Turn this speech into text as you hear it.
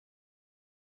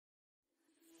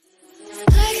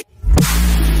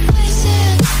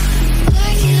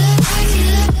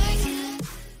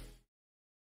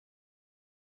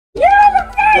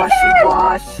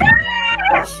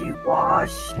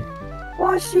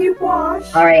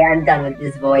sheepwash. Alright, I'm done with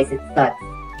this voice. It sucks.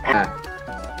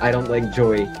 I don't like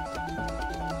joy.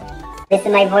 This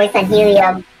is my voice on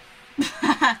helium.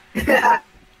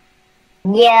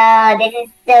 Yo, this is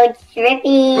so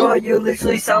trippy. Bro, you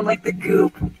literally sound like the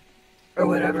goop. Or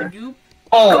whatever. Goop.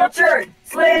 Hey, Culture! the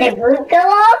Slay! group go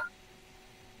off?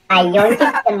 I yoink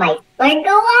it and my split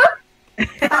go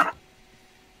off?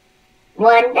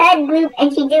 One bad group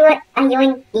and she do it. I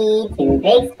yoink E. Two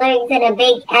big splurgs and a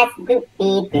big ass group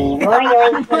E. Three more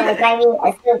yoinks when I find me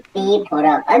a scoop E. Put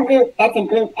up a group, that's a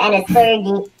group and a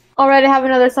splurgy. Alright, I have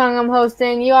another song I'm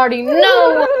hosting. You already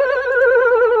know.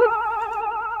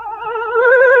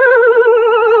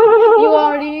 You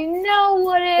already know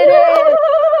what it is.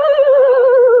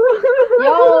 You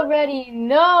already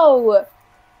know.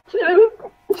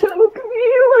 Choke me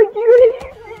like you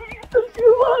hate me. Don't you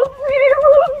love me?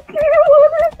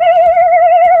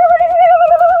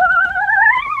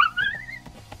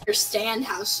 Understand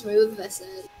how smooth this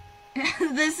is.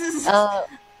 This is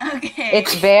okay.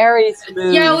 It's very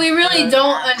smooth. Yeah, we really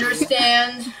don't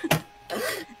understand.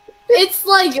 It's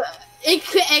like it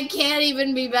can't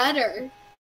even be better.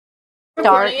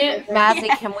 Start, It. Mazzy,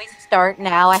 can we start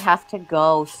now? I have to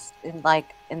go in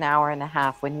like an hour and a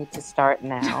half. We need to start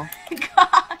now.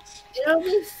 Gosh. It'll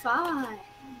be fine.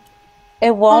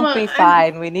 It won't be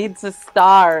fine. We need to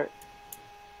start.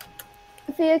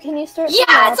 Sophia, can you start?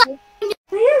 Yeah, it's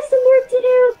I have some work to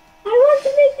do. I want to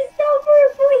make this stop for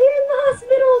a boy here in the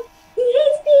hospital. He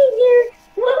hates being here.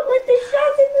 What with the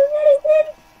shots and the medicine?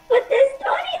 But this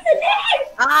dog needs a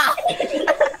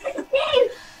name.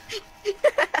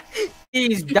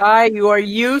 Please die, you are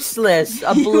useless.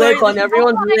 A blip on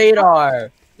everyone's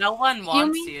radar. No one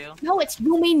wants you. No,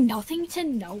 you mean nothing to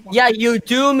no one. Yeah, you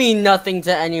do mean nothing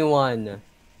to anyone.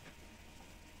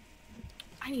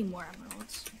 I need more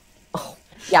emeralds.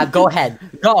 Yeah, go ahead.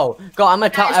 Go. I'm gonna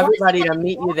tell Guys, everybody to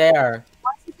meet you there.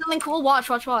 Something cool. Watch.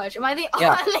 Am I the,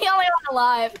 Yeah. I'm the only one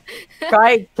alive?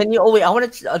 Try, can you, oh wait, I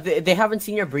want to, they haven't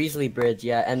seen your Breezely bridge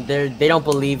yet, and they don't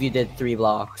believe you did 3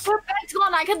 blocks. Perfect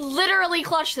one. I could literally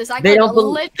clutch this. They don't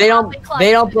believe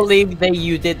that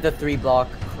you did the 3 block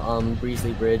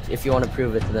Breezely bridge, if you want to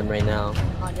prove it to them right now.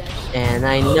 And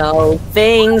I know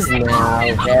things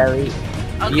now, very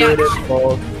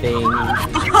beautiful things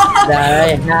that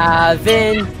I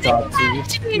haven't got to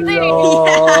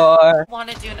explore. Want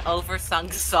to do an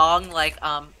oversung song like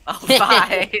oh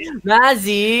bye.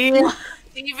 Mazzy!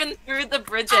 Even through the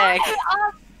bridge egg.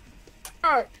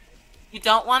 You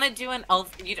don't want to do an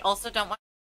you also don't want.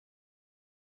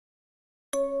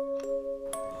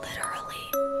 Literally,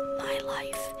 my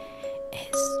life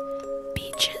is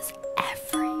beaches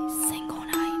every single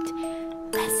night,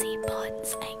 messy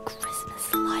buns and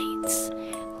Christmas lights.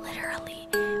 Literally,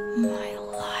 my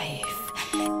life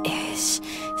is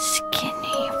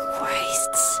skinny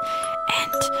waists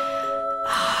and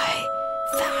high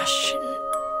fashion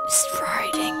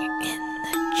riding in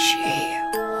the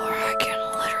G-Wagon.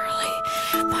 Literally,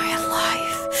 my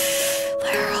life.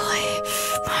 Literally,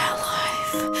 my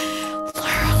life.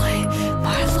 Literally,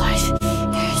 my life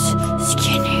is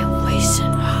skinny waist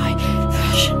and high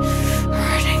fashion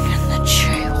riding in the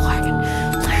G-Wagon.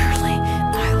 Literally,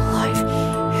 my life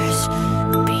is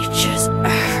beaches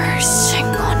every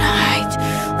single night.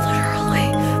 Literally,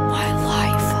 my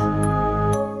life.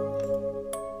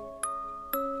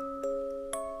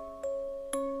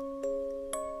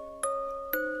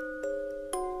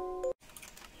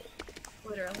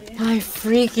 Literally. I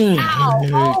freaking Ow!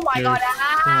 hate Oh my god, this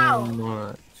ow! so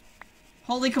much.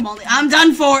 Holy camole. I'm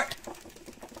done for.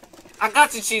 I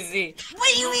got you, Cheesy. What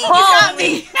do you mean you got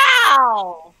me?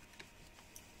 Ow!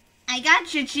 I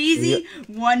got you, cheesy.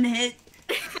 1 hit.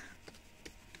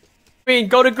 Green,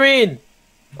 go to green!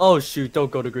 Oh shoot,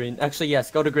 don't go to green. Actually, yes,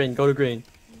 go to green, go to green.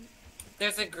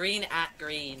 There's a green at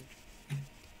green.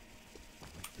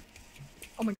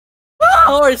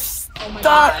 Oh, we're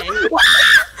stuck!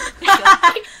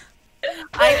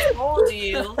 I told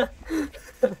you.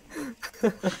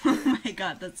 Oh my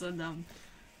god, that's so dumb.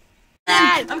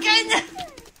 I'm getting.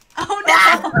 Oh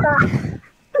no!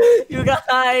 You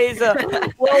guys! What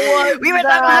was We were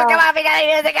that? come on, we gotta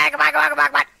do this again. Come on.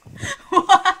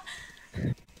 What?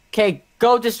 Okay,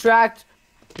 go distract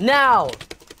now!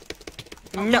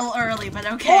 A little early, but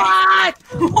okay. What?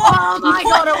 Oh my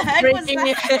What god, the I'm heck was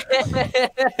breaking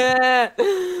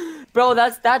it! Bro,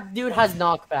 that dude has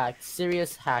knockback.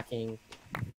 Serious hacking.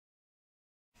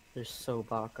 They're so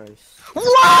backers. Whoa!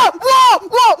 Am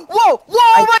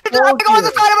I going on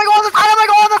the side? Am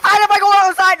I going on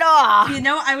the side? No! You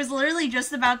know, I was literally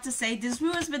just about to say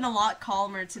Dismoo has been a lot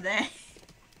calmer today.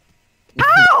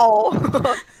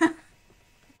 Ow!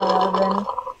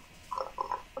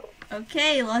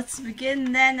 Okay, let's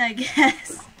begin then, I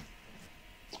guess.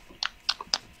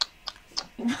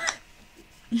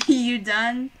 You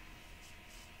done?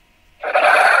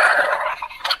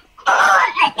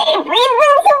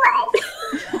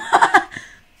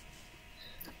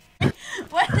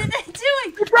 What are they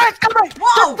doing? Red coming!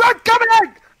 Whoa! Red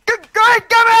coming! Red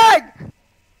coming!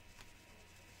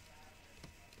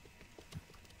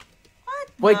 What?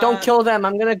 Wait, don't kill them.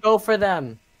 I'm gonna go for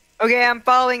them. Okay, I'm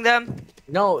following them.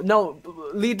 No,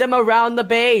 lead them around the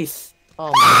base.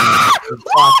 Oh my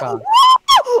god.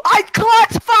 I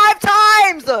clutched 5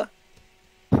 times!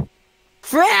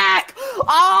 Frick!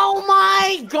 Oh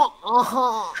my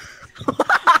god!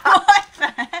 What the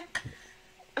heck?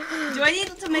 Do I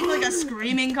need to make like a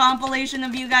screaming compilation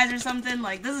of you guys or something?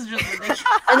 Like, this is just ridiculous.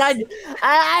 And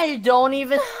I don't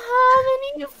even have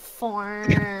any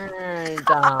forms.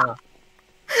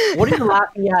 What are you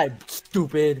laughing at,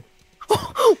 stupid?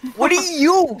 What are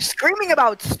you screaming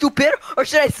about, stupid? Or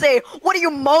should I say, what are you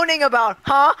moaning about,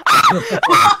 huh?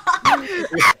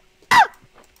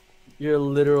 You're a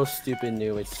literal stupid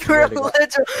noob. I You're swear to God.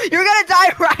 You're gonna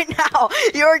die right now.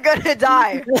 You're gonna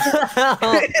die.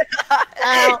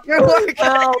 You're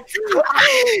gonna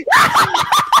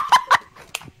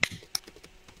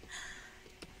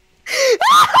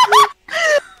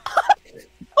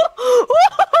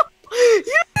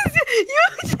You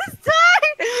just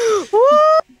died. Woo!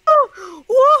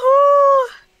 Woohoo!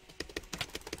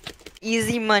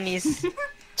 Easy monies.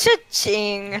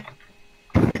 Cha-ching.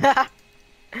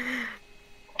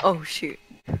 Oh shoot.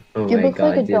 Oh You my look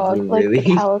god, like a dog, Disney, like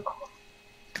really? calico.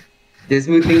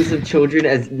 Disney thinks of children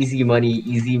as easy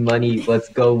money, let's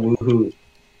go, woohoo.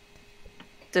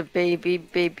 The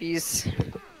babies.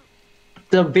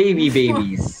 The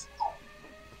babies.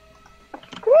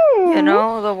 You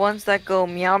know, the ones that go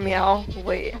meow meow.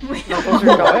 Wait, no, those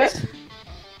are dogs.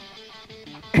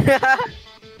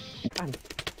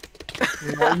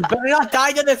 No, you better not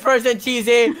die to this person,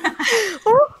 Cheesy!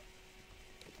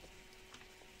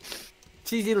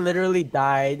 Cheesy literally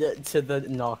died to the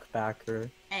knockbacker.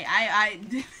 Hey,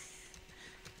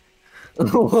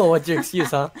 What's your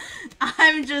excuse, huh?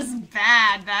 I'm just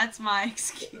bad. That's my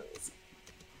excuse.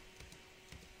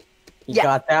 You Yeah.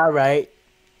 got that right.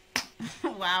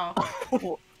 Wow.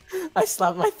 I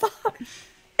slapped my thigh.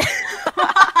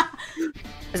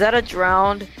 Is that a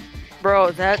drowned?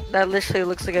 Bro, that literally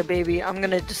looks like a baby. I'm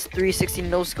gonna just 360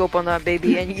 no scope on that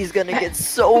baby and he's gonna get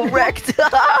so wrecked.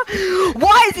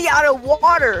 Why is he out of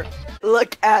water?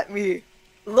 Look at me.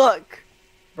 Look.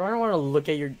 Bro, I don't want to look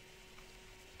at your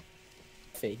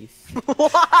face.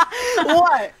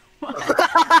 What?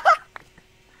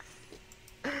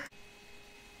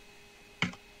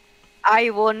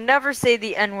 I will never say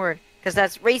the N-word because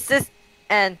that's racist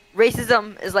and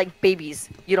racism is like babies.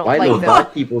 You don't Why like do them.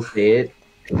 black people say it?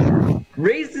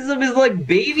 Racism is like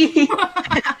baby?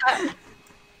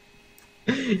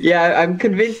 Yeah, I'm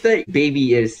convinced that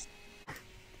baby is.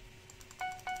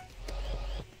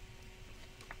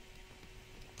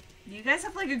 You guys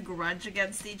have like a grudge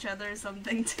against each other or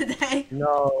something today?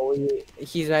 No,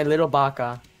 he's my little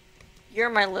baka. You're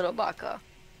my little baka.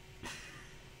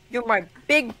 You're my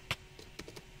big,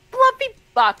 fluffy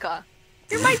baka.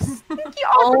 You're my stinky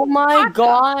Oh my baka.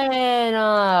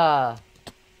 god!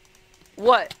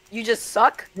 What? You just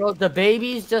suck? Bro, the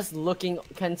baby's just looking.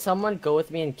 Can someone go with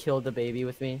me and kill the baby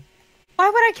with me? Why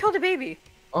would I kill the baby?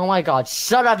 Oh my god,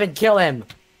 shut up and kill him!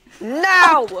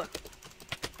 No!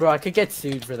 Bro, I could get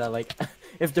sued for that. Like,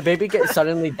 if the baby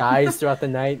suddenly dies throughout the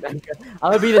night, I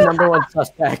would be the #1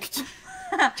 suspect.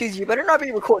 Jeez, you better not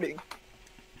be recording.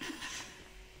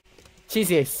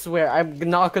 Cheesy, I swear, I'm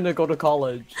not gonna go to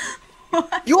college.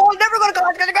 You will never go to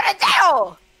college because you're going to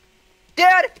jail!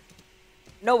 Dad,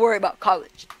 no worry about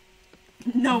college.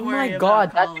 No Oh worry my about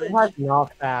god, that college. thing has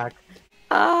knockback.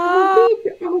 I'm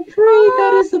afraid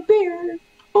that is a bear.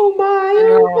 Oh my,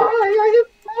 oh my, I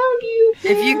have found you.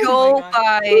 If you Oh go my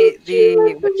God. by the,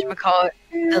 whatchamacallit,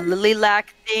 the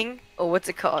lilac thing, or what's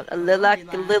it called? A lilac,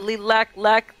 the lilac,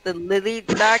 the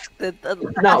lilac, the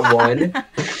Not one.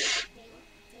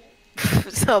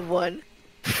 someone.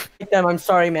 Them, I'm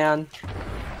sorry, man.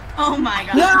 Oh my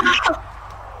god.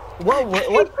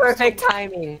 What perfect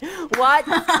timing? What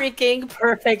freaking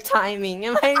perfect timing?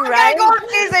 Am I I'm right? gonna go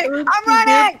easy! I'm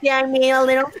running! Yeah, me a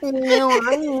little.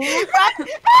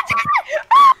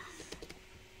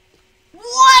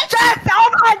 What? Jess, oh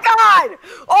my god!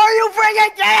 Are you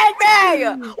freaking kidding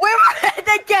me? We were in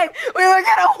the game! We were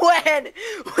gonna win!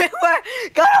 We were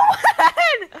gonna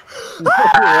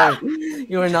win!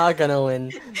 You are not gonna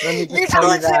win. Let me You just can tell you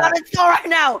listen on that. install right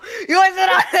now! You listen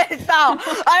on install!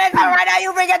 On install right now,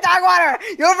 you freaking dog water!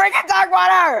 You freaking dog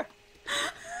water!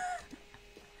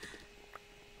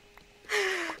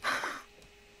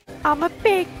 I'm a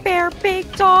big bear,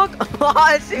 big dog.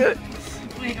 Oh, shoot.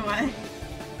 Wait, what?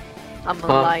 I'm a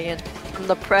lion. I'm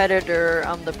the predator.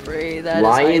 I'm the prey. That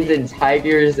Lions is and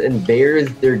tigers and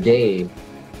bears, they're gay.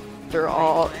 They're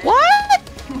all. What?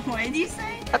 What did you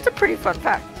say? That's a pretty fun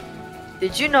fact.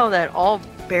 Did you know that all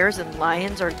bears and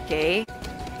lions are gay?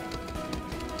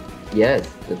 Yes,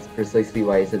 that's precisely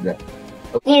why I said that.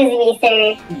 Excuse me,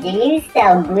 sir. Do you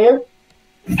sell glue?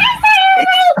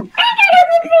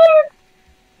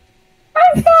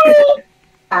 I'm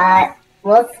sorry.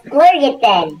 We'll splurge it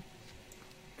then.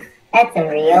 That's a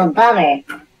real bummer.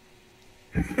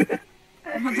 What the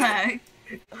heck?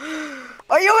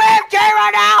 Are you AFK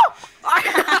right now?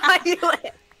 Are you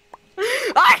AFK?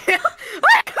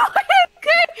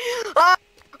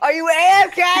 Are you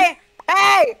AFK?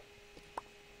 Hey!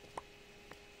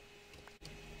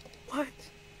 What?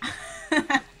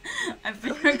 I've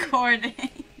been recording.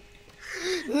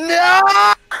 No!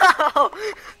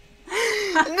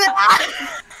 No!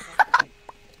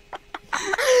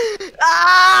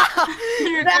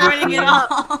 You're recording it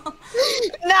all.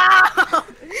 No!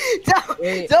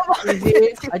 Wait, Don't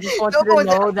I just want you to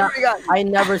know that I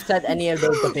never said any of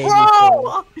those to baby.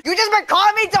 Bro! You just been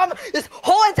calling me dumb this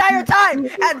whole entire time!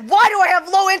 And why do I have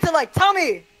low intellect? Tell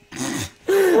me!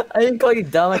 I didn't call you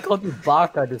dumb, I called you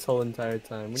Baka this whole entire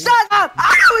time. Shut up!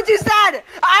 I know what you said!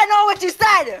 I know what you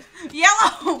said!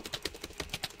 Yellow!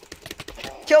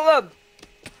 Kill them!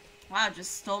 Wow,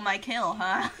 just stole my kill,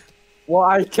 huh? Well,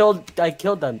 I killed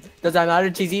them. Does that matter,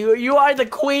 Cheesy? You are the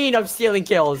queen of stealing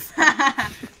kills.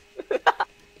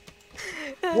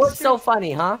 What's so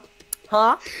funny, huh?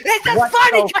 Huh? It's just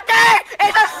funny, Chucky!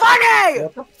 It's just funny!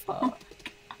 What the fuck?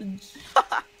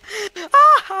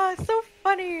 Ah, it's so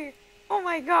funny. Oh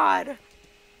my god.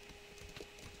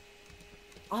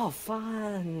 Oh,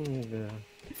 fun.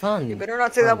 Fun. You better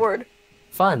not say that word.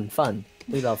 Fun.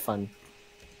 We love fun.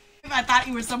 I thought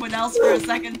you were someone else for a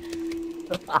second.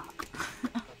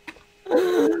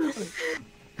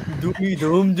 Doomy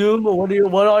doom.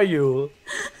 What are you?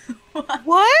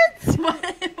 What?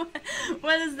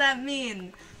 What does that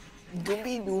mean?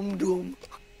 Doomy doom.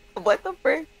 What the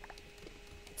frick?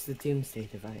 It's the doomsday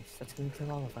device. That's gonna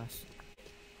kill all of us.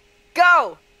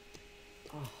 Go!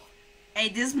 Hey,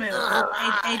 Dismu.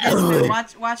 Hey,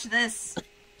 Dismu. Watch this.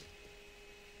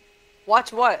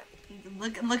 Watch what?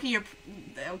 Look at your.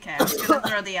 Okay, I'm just gonna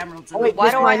throw the emeralds. In. Oh, wait,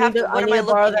 Why do I have to? to? What am need I to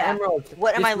borrow looking the at? emeralds.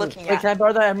 What am I looking Wait, at? can I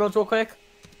borrow the emeralds real quick?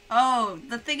 Oh,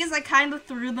 the thing is, I kind of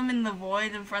threw them in the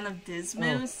void in front of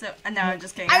Dismu. Oh. So no, I'm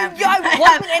just kidding. I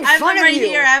wasn't in I have front them of right you.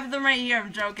 here. I have them right here.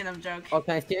 I'm joking. Oh,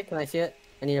 can I see it? Can I see it?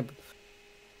 I need to.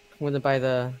 I'm gonna buy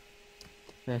the.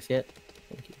 Can I see it?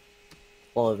 Thank you.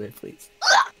 All of it, please.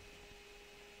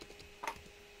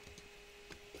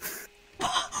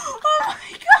 Oh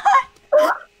my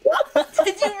god!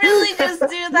 Did you really just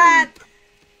do that?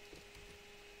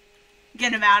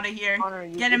 Get him out of here.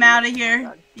 Get him out of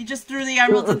here. You just threw the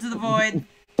emeralds into the void.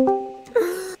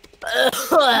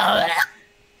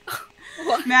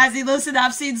 Mazzy, listen,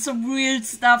 I've seen some weird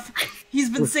stuff. He's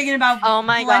been singing about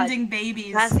blending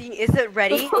babies. Mazzy, is it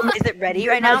ready? Is it ready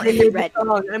right now? Is it ready?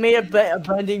 I made a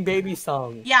blending baby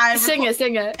song. Yeah, Sing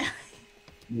it.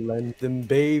 Blend them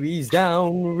babies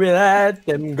down, let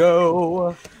them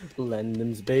go. Blend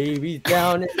them babies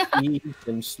down and eat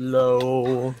them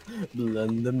slow.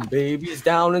 Blend them babies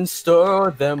down and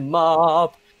stir them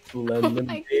up. Blend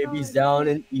them babies down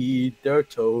and eat their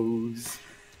toes.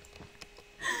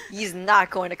 He's not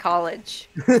going to college.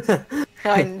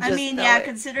 I mean, yeah,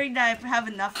 considering that I have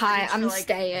enough Hi, footage I'm for, like,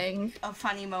 staying. a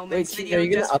funny moments Wait, video are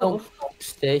you just gonna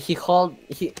stay?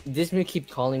 Disney keep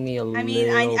calling me a I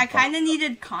mean, I kind of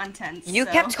needed content. You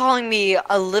so. kept calling me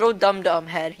a little dum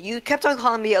head. You kept on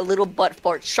calling me a little butt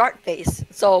fart shark face.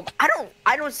 So I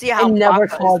don't see how. I never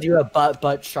Baka called you a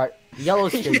butt shark. Yellow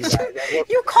skin.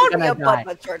 You called me a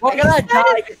butt shark. We're gonna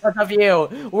die because of you.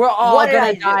 We're all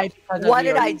gonna die because of you. What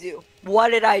did I do? What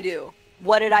did I do?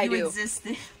 What did I do? You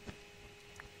existed.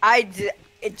 I did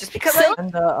it just because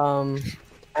and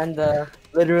the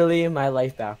literally my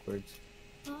life backwards.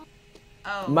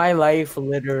 Oh. My life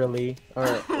literally, or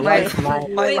life my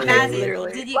Wait, Mazzy,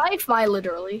 literally. did you Life my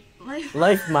literally.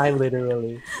 life my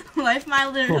literally. Life my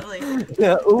literally.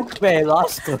 Ukbe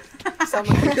lost it.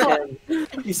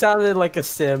 You sounded like a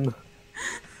sim.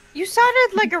 You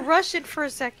sounded like a Russian for a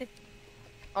second.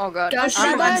 Oh god. Josh,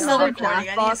 I'm buy still another recording. I need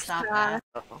to box, stop that.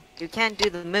 You can't do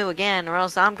the moo again, or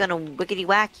else I'm gonna wickety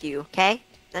whack you. Okay?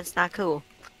 That's not cool.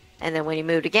 And then when you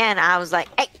moved again, I was like,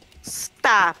 "Hey,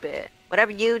 stop it!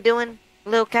 Whatever you doing,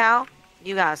 little cow,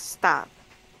 you gotta stop."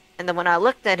 And then when I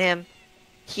looked at him,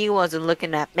 he wasn't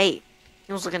looking at me.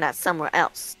 He was looking at somewhere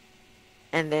else.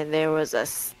 And then there was a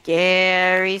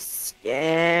scary,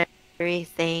 scary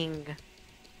thing.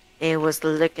 It was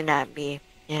looking at me.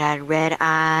 It had red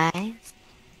eyes,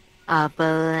 a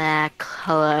black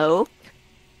cloak,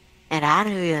 and I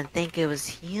didn't even think it was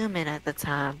human at the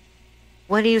time.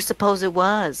 What do you suppose it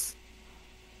was?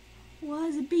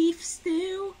 Was it beef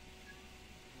stew?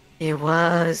 It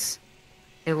was.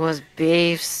 It was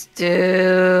beef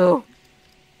stew.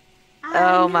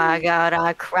 Oh my god,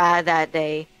 I cried that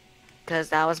day. Because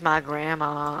that was my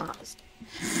grandma's.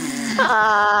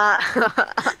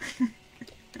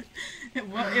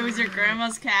 What, it was your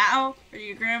grandma's cow? Or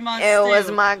your grandma's It stew?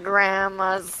 was my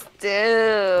grandma's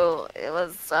stew. It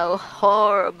was so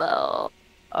horrible.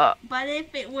 But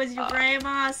if it was your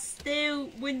grandma's stew,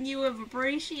 wouldn't you have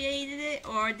appreciated it?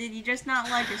 Or did you just not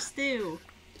like her stew?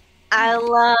 I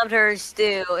loved her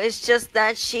stew. It's just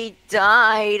that she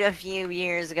died a few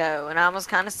years ago, and I was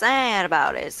kind of sad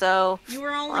about it. So You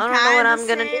were only I don't know what I'm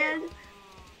gonna sad? do.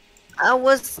 I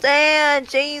was sad,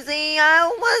 Jay-Z. I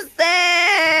was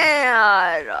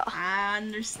sad. I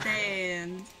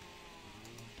understand.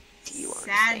 Do you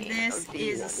Sadness understand? Or do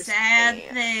you is a sad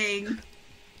understand? thing.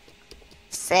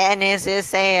 Sadness is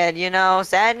sad, you know.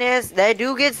 Sadness, they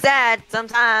do get sad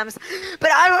sometimes, but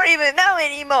I don't even know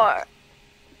anymore.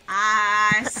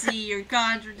 I see you're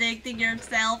contradicting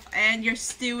yourself and you're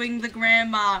stewing the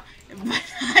grandma. But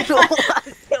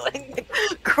I'm doing the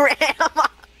grandma.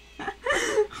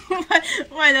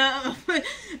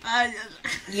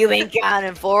 You ain't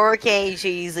counting 4K,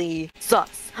 Cheesy.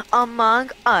 Sus.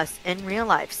 Among Us in real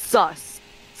life. Sus.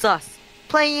 Sus.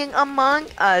 Playing Among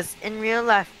Us in real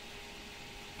life.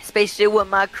 Spaceship with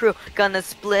my crew. Gonna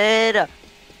split up.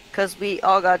 Cause we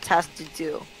all got tasks to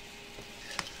do.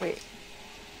 Wait.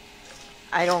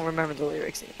 I don't remember the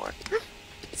lyrics anymore.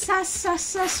 Sus, sus,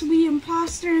 sus, we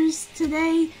imposters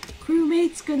today.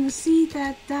 Crewmate's gonna see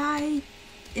that die.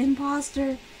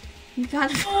 Imposter. You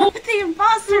gotta vote with the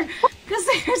imposter, cause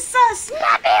they're sus.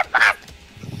 Not the imposter!